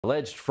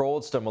Alleged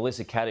fraudster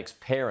Melissa Caddick's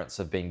parents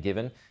have been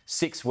given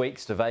 6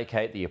 weeks to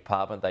vacate the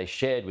apartment they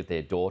shared with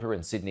their daughter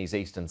in Sydney's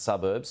eastern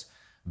suburbs.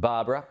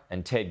 Barbara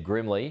and Ted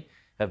Grimley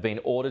have been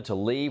ordered to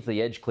leave the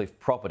Edgecliff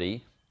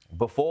property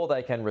before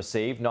they can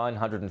receive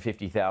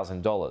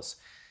 $950,000.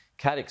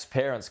 Caddick's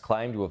parents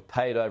claim to have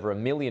paid over $1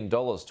 million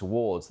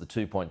towards the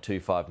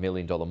 $2.25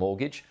 million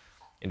mortgage.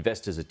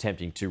 Investors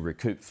attempting to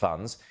recoup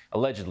funds,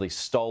 allegedly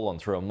stolen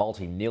through a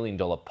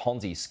multi-million-dollar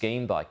Ponzi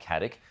scheme by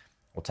Caddick,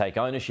 will take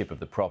ownership of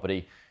the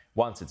property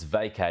once it's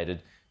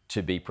vacated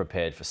to be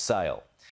prepared for sale.